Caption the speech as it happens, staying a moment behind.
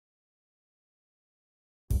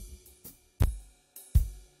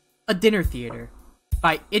A Dinner Theater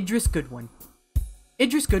by Idris Goodwin.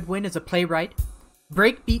 Idris Goodwin is a playwright,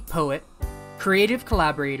 breakbeat poet, creative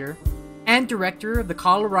collaborator, and director of the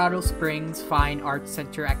Colorado Springs Fine Arts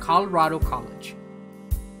Center at Colorado College.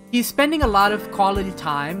 He's spending a lot of quality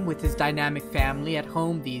time with his dynamic family at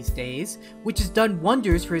home these days, which has done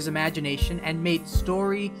wonders for his imagination and made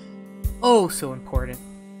story oh so important.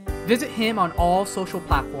 Visit him on all social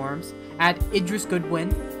platforms at Idris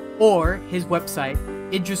Goodwin or his website,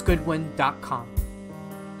 idrisgoodwin.com.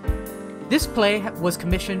 This play was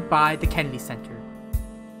commissioned by the Kennedy Center.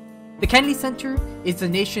 The Kennedy Center is the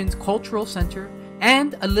nation's cultural center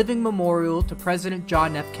and a living memorial to President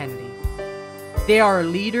John F. Kennedy. They are a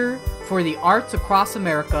leader for the arts across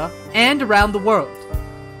America and around the world,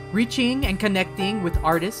 reaching and connecting with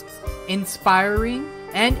artists, inspiring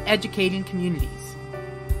and educating communities.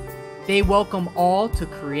 They welcome all to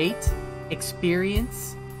create,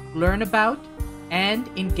 experience, learn about, and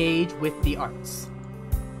engage with the arts.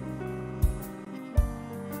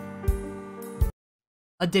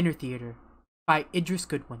 A Dinner Theater by Idris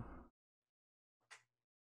Goodwin.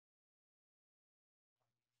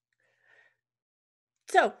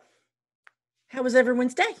 So, how was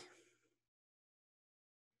everyone's day?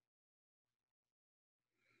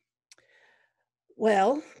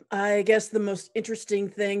 Well, I guess the most interesting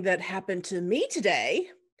thing that happened to me today,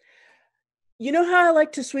 you know how I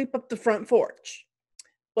like to sweep up the front porch?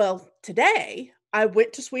 Well, today I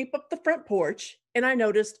went to sweep up the front porch and I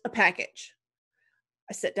noticed a package.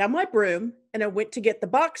 I set down my broom and I went to get the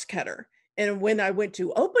box cutter. And when I went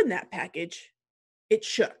to open that package, it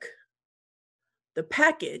shook. The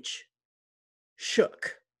package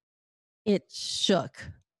shook. It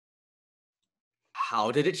shook.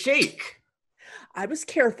 How did it shake? I was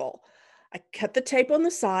careful. I cut the tape on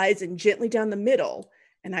the sides and gently down the middle,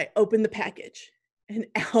 and I opened the package. And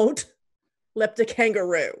out leapt a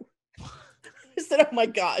kangaroo. I said, oh my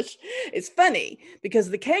gosh. It's funny because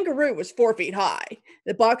the kangaroo was 4 feet high.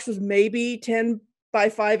 The box was maybe 10 by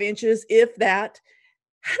 5 inches, if that.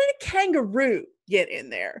 How did a kangaroo get in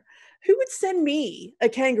there? Who would send me a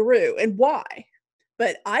kangaroo and why?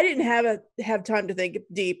 But I didn't have time to think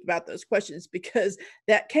deep about those questions because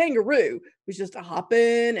that kangaroo was just a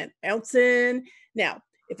hopping and bouncing. Now,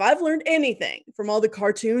 if I've learned anything from all the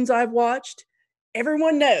cartoons I've watched,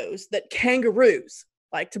 everyone knows that kangaroos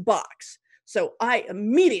like to box. So I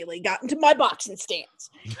immediately got into my boxing stance.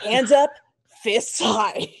 Hands up, fists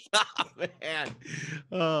high. Oh, man.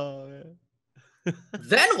 Oh, man.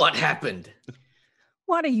 Then what happened?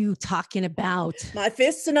 What are you talking about? My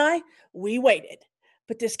fists and I, we waited.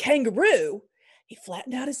 But this kangaroo, he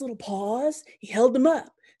flattened out his little paws. He held them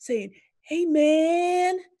up, saying, hey,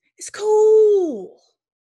 man, it's cool.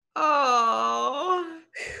 Oh.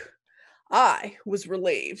 I was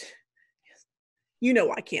relieved. You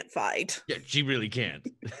know I can't fight. Yeah, she really can't.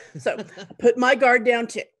 So I put my guard down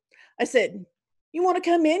too. I said, you want to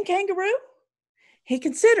come in, kangaroo? He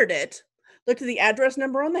considered it, looked at the address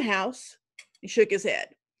number on the house. He shook his head.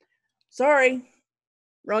 Sorry,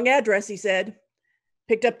 wrong address, he said.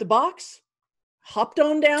 Picked up the box, hopped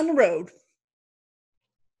on down the road.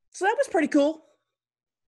 So that was pretty cool.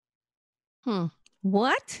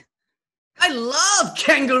 What? I love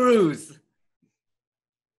kangaroos.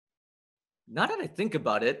 Now that I think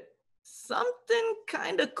about it, something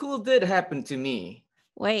kind of cool did happen to me.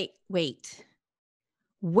 Wait.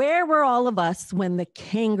 Where were all of us when the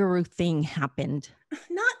kangaroo thing happened?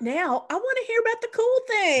 Not now. I want to hear about the cool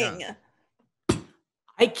thing. Yeah.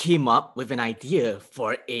 I came up with an idea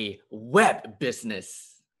for a web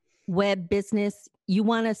business. Web business? You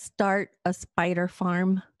want to start a spider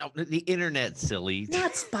farm? Oh, the internet, silly.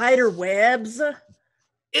 Not spider webs.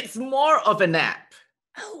 It's more of an app.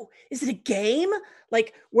 Oh, is it a game?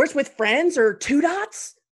 Like Words with Friends or Two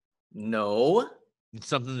Dots? No.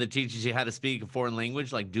 Something that teaches you how to speak a foreign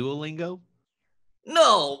language like Duolingo?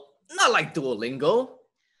 No, not like Duolingo.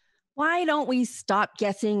 Why don't we stop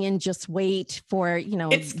guessing and just wait for,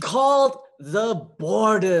 It's called the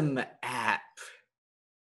Boredom app.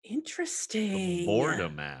 Interesting.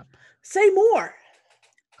 Boredom app. Say more.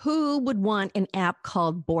 Who would want an app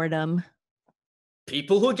called Boredom?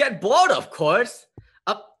 People who get bored, of course.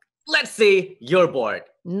 Let's say you're bored.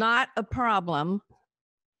 Not a problem.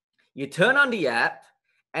 You turn on the app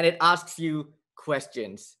and it asks you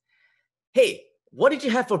questions. Hey, what did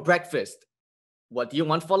you have for breakfast? What do you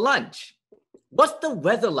want for lunch? What's the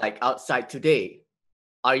weather like outside today?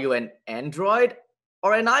 Are you an Android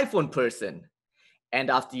or an iPhone person?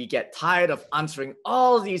 And after you get tired of answering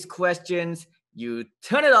all these questions, you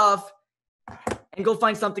turn it off and go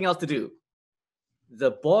find something else to do.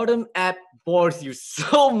 The Boredom app bores you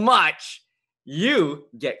so much You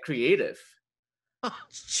get creative.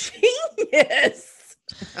 Genius.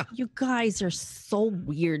 You guys are so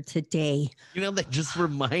weird today. You know, that just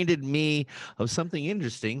reminded me of something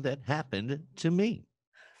interesting that happened to me.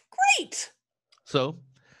 Great. So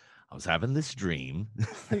I was having this dream.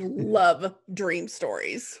 I love dream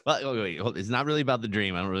stories. Well, wait, it's not really about the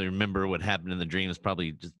dream. I don't really remember what happened in the dream. It's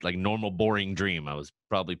probably just like normal, boring dream. I was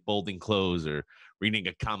probably folding clothes or reading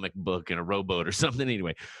a comic book in a rowboat or something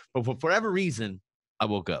anyway. But for whatever reason, I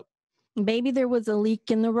woke up. Maybe there was a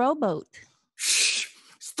leak in the rowboat. Shh!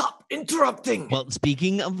 Stop interrupting. Well,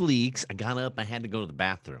 speaking of leaks, I got up. I had to go to the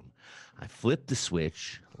bathroom. I flipped the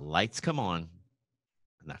switch. Lights come on.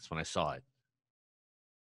 And that's when I saw it.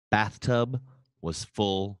 Bathtub was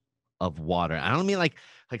full of water. I don't mean like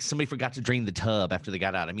somebody forgot to drain the tub after they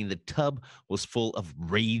got out. I mean, the tub was full of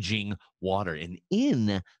raging water. And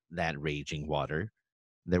in that raging water,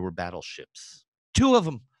 there were battleships. 2 of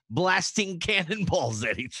them blasting cannonballs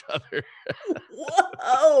at each other.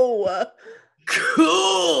 Whoa.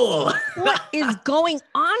 Cool. What is going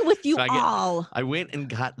on with you So all? I went and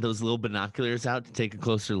got those little binoculars out to take a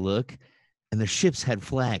closer look. And the ships had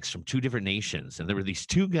flags from 2 different nations. And there were these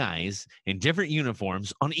 2 guys in different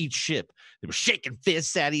uniforms on each ship. They were shaking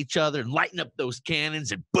fists at each other and lighting up those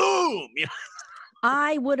cannons and boom. You know?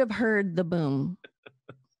 I would have heard the boom.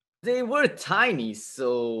 They were tiny,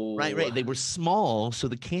 so... Right. They were small, so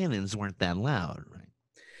the cannons weren't that loud, right?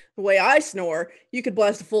 The way I snore, you could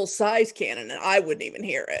blast a full-size cannon and I wouldn't even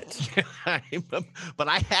hear it. But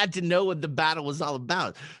I had to know what the battle was all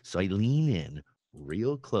about. So I lean in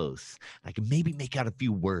real close. I could maybe make out a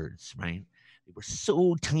few words, right? They were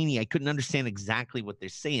so tiny, I couldn't understand exactly what they're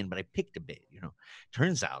saying, but I picked a bit, you know.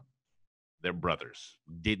 Turns out they're brothers.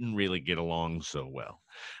 Didn't really get along so well.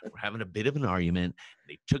 We're having a bit of an argument.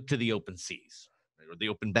 They took to the open seas, or the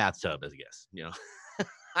open bathtub, I guess, you know.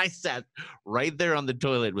 I sat right there on the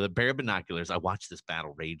toilet with a pair of binoculars. I watched this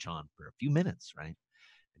battle rage on for a few minutes, right?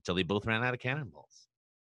 Until they both ran out of cannonballs.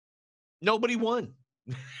 Nobody won.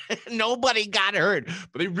 Nobody got hurt,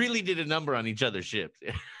 but they really did a number on each other's ships.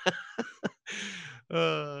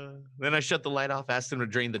 Then I shut the light off, asked them to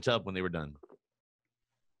drain the tub when they were done.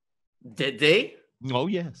 Did they? Oh,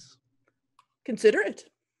 yes. Consider it.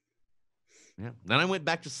 Yeah. Then I went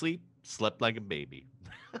back to sleep, slept like a baby.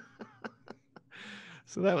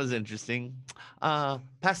 So that was interesting.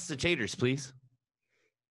 Pass the taters, please.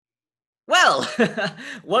 Well,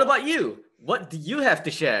 what about you? What do you have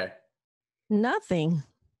to share? Nothing.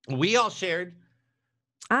 We all shared.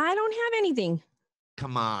 I don't have anything.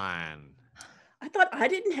 Come on. I thought I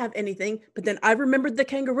didn't have anything, but then I remembered the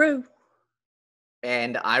kangaroo.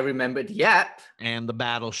 And I remembered Yap. And the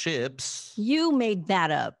battleships. You made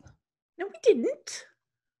that up. No, we didn't.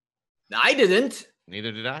 I didn't.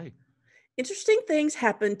 Neither did I. Interesting things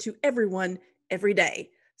happen to everyone every day.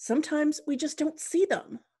 Sometimes we just don't see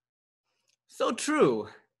them. So true.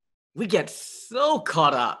 We get so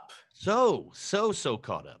caught up. So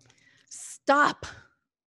caught up. Stop.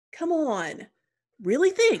 Come on. Really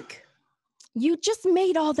think. You just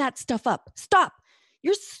made all that stuff up. Stop.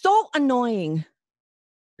 You're so annoying.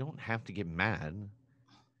 Don't have to get mad.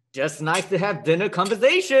 Just nice to have dinner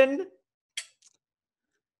conversation.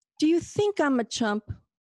 Do you think I'm a chump?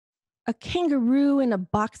 A kangaroo in a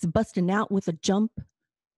box busting out with a jump?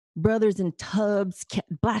 Brothers in tubs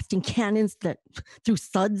blasting cannons that through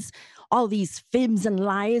suds? All these fibs and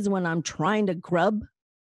lies when I'm trying to grub?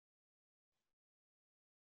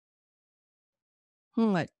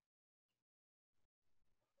 What?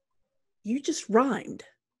 You just rhymed.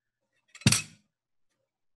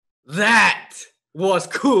 That was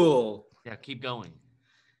cool. Yeah, keep going.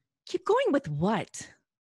 Keep going with what?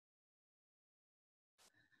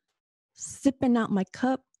 Sipping out my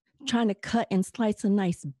cup, trying to cut and slice a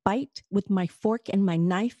nice bite with my fork and my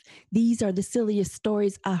knife. These are the silliest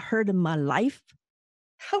stories I heard in my life.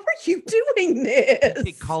 How are you doing this?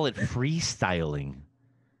 They call it freestyling.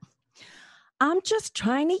 I'm just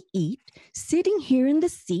trying to eat, sitting here in the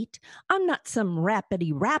seat. I'm not some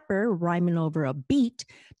rappity rapper rhyming over a beat,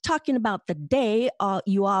 talking about the day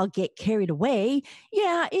you all get carried away.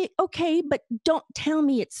 Yeah, okay, but don't tell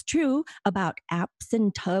me it's true about apps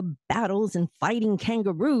and tub battles and fighting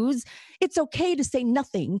kangaroos. It's okay to say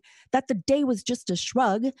nothing, that the day was just a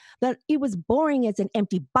shrug, that it was boring as an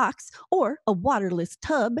empty box or a waterless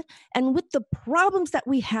tub. And with the problems that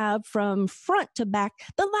we have from front to back,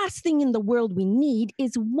 the last thing in the world we need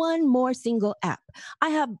is one more single app. I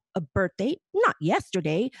have a birthday, not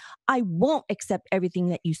yesterday. I won't accept everything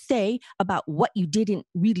that you say about what you didn't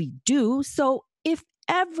really do. So if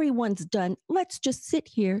everyone's done, let's just sit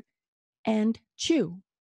here and chew.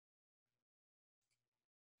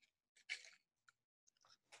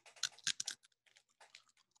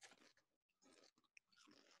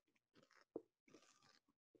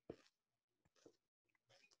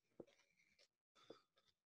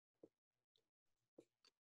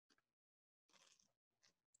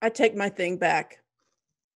 I take my thing back.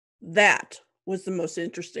 That was the most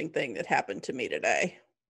interesting thing that happened to me today.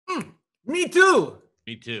 Me too.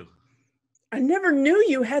 Me too. I never knew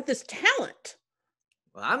you had this talent.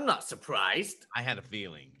 Well, I'm not surprised. I had a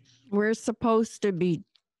feeling. We're supposed to be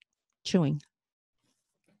chewing.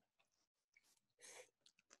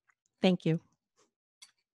 Thank you.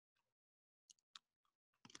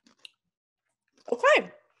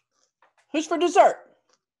 Okay. Who's for dessert?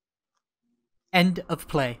 End of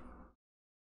play.